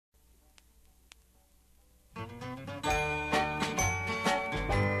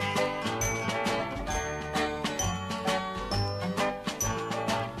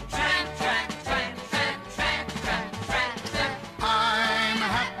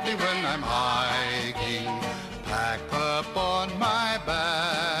I'm hiking, pack up on my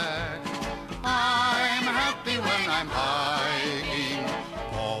back. I'm happy when I'm hiking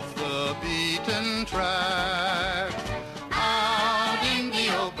off the beaten track. Out in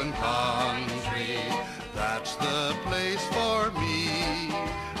the open country, that's the place for me.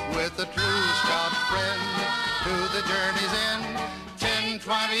 With a true scout friend to the journey's end, 10,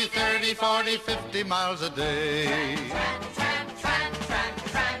 20, 30, 40, 50 miles a day.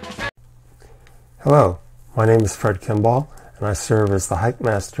 Hello, my name is Fred Kimball, and I serve as the hike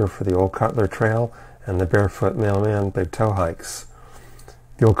master for the Old Cutler Trail and the Barefoot Mailman Big Toe hikes.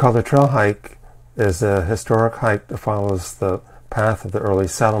 The Old Cutler Trail hike is a historic hike that follows the path of the early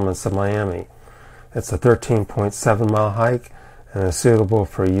settlements of Miami. It's a 13.7 mile hike and is suitable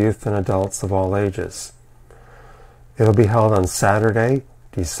for youth and adults of all ages. It'll be held on Saturday,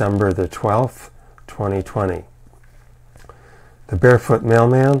 December the 12th, 2020. The Barefoot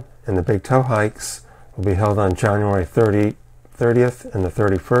Mailman and the Big Toe hikes will be held on January 30th and the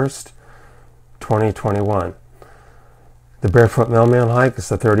 31st, 2021. The Barefoot Mailman hike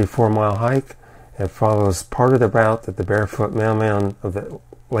is a 34-mile hike. It follows part of the route that the Barefoot Mailman of the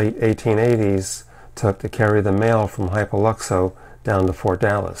late 1880s took to carry the mail from Hypoluxo down to Fort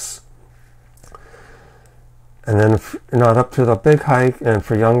Dallas. And then if you're not up to the big hike, and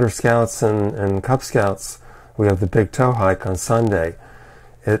for younger scouts and Cub Scouts, we have the Big Toe hike on Sunday.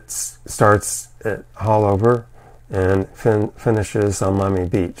 It starts at Hollover and finishes on Miami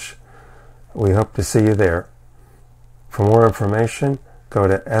Beach. We hope to see you there. For more information, go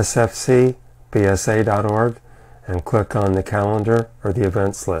to sfcbsa.org and click on the calendar or the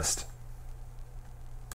events list.